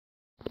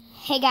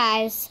Hey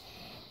guys,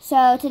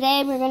 so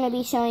today we're going to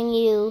be showing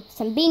you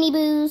some Beanie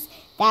Boos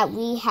that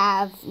we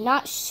have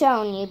not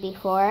shown you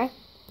before.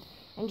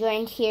 I'm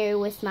joined here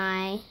with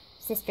my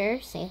sister.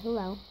 Say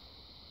hello.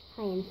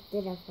 Hi,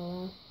 instead of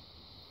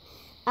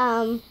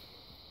hello.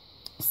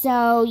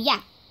 So yeah,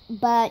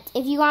 but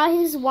if you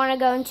guys want to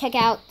go and check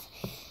out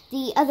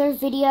the other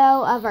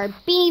video of our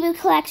Beanie Boo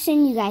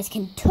collection, you guys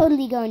can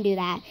totally go and do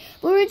that.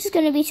 But we're just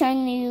going to be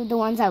showing you the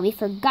ones that we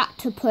forgot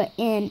to put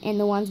in and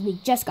the ones we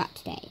just got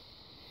today.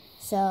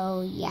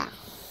 So, yeah.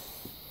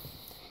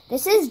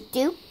 This is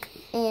Duke,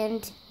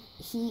 and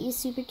he is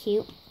super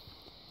cute.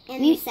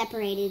 And they're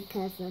separated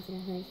because those are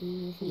hers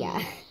and yours.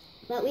 Yeah.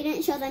 But we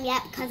didn't show them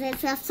yet because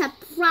it's a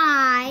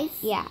surprise.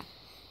 Yeah.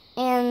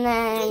 And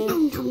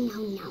then...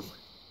 No.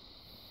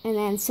 And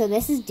then, so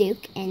this is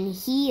Duke, and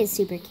he is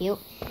super cute.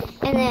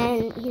 And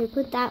then, here,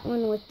 put that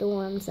one with the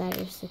ones that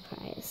are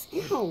surprise.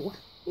 No.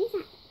 What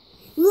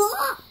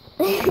is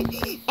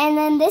that? And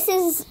then this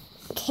is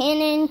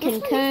Cannon,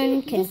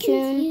 Cocoon.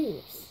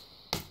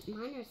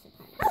 Mine are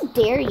surprise. How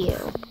dare you?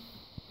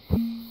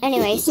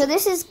 Anyway, so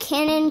this is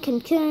Cannon,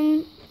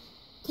 Cocoon.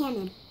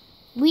 Cannon.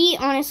 We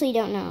honestly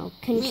don't know.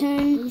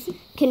 Cocoon.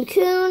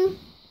 Cannon.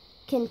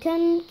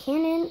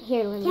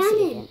 Here, let me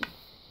see again.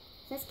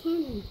 That's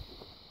Cannon.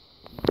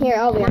 Here,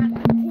 I'll be right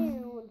back.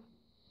 Cocoon.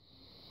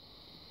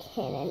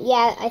 Cannon.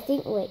 Yeah, I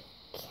think, wait.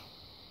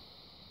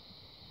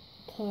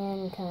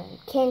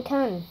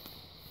 Cancun.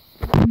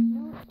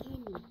 No, it's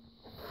Candy.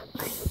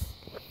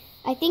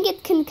 I think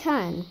it's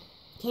Cancun.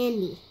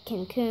 Candy.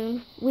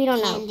 Cancun. We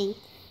don't know. Candy.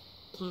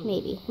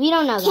 Maybe. We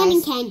don't know,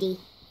 guys. Candy.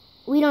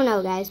 We don't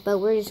know, guys, but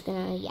we're just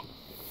gonna, yeah.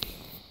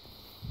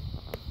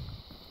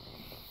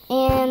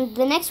 And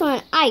the next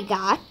one I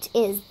got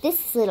is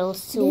this little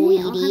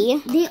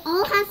sweetie. They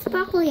all have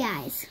sparkly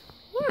eyes.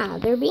 Yeah,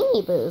 they're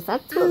Beanie Boos.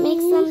 That's what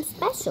makes them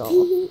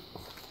special.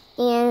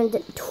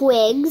 And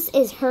Twigs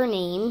is her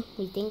name.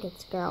 We think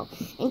it's a girl.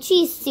 And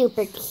she's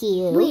super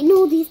cute. Wait,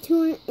 no, these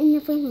two are in the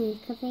family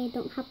because they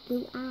don't have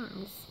blue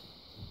eyes.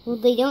 Well,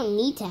 they don't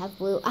need to have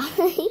blue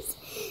eyes.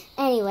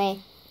 Anyway,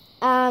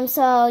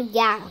 so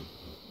yeah.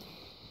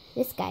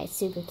 This guy's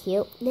super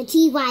cute. The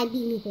TY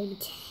Beanie Baby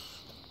tag.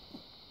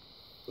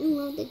 I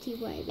love the TY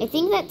Baby. I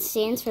think that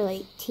stands for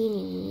like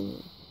teeny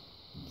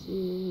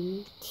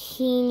weeny.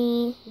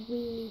 Teeny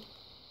weeny.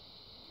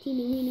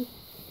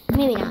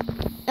 Maybe not.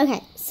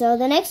 Okay, so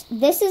the next,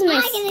 this is my...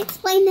 I can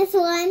explain this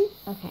one.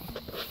 Okay.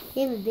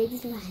 They have a big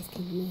surprise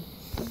coming.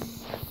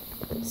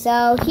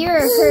 So here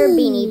are her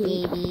Beanie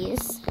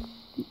Babies.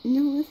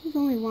 No, this is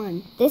only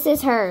one. This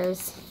is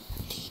hers.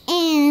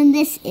 And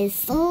this is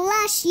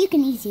Slush. You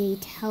can easily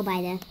tell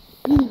by the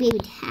Beanie Baby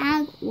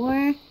tag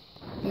or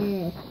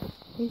the...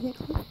 What is it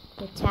called?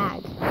 The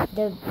tag.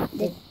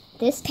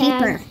 This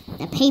paper. tag.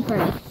 The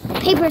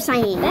paper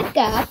signing. Back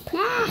up.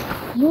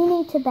 You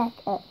need to back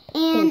up.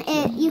 And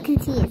you can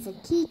see it's a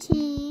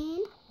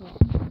keychain.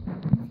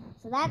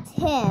 So that's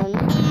him.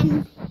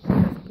 And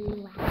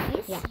blue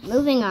eyes. Yeah,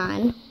 moving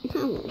on.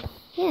 No.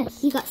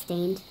 Yes. He got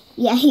stained.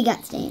 Yeah, he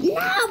got stained.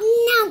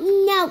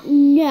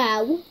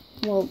 No.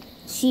 Well,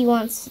 she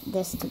wants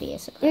this to be a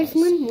surprise. There's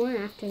one more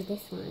after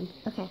this one.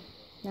 Okay.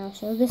 Now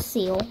show the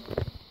seal.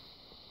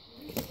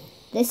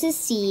 This is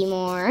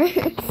Seymour.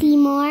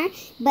 Seymour,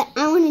 but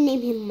I want to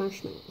name him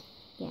Marshmallow.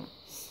 Yeah.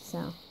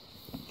 So,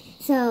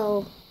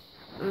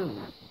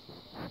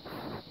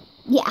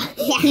 yeah.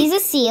 He's a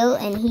seal,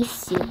 and he's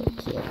super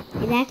cute.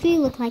 It actually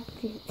looked like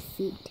the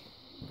feet.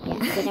 Yeah.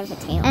 Instead of a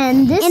tail.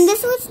 And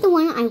this was the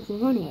one I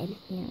wanted.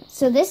 Yeah.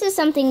 So this is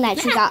something that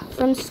she got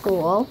from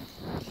school.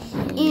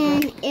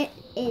 And it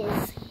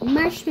is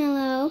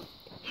Marshmallow,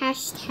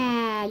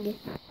 hashtag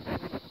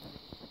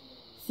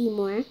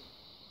Seymour.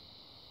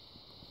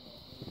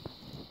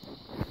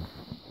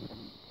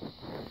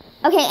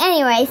 Okay,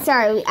 anyway,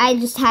 sorry, I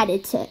just had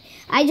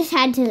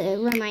to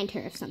remind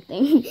her of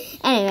something.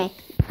 Anyway.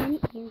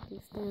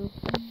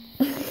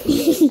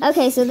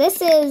 Okay, so this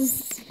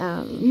is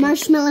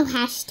Marshmallow,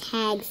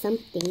 hashtag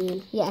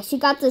something. Yeah, she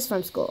got this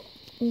from school.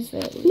 It's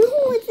really easy.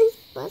 No, it's his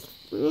best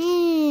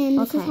friend. Okay.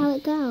 This is how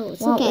it goes.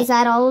 Well, okay. Is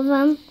that all of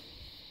them?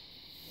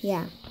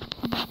 Yeah.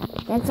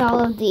 That's all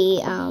of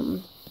the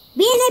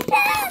Beanie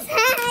Boos,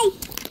 hey!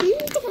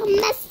 Don't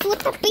mess with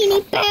the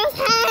Beanie Boos,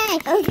 hey!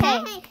 Okay.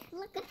 Hey.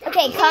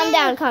 Okay, calm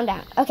down.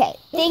 Okay,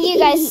 thank you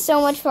guys so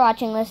much for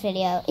watching this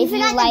video. If you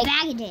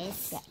like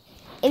this,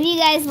 if you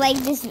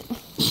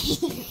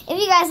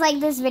guys like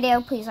this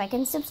video, please like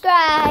and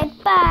subscribe.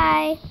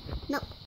 Bye. No.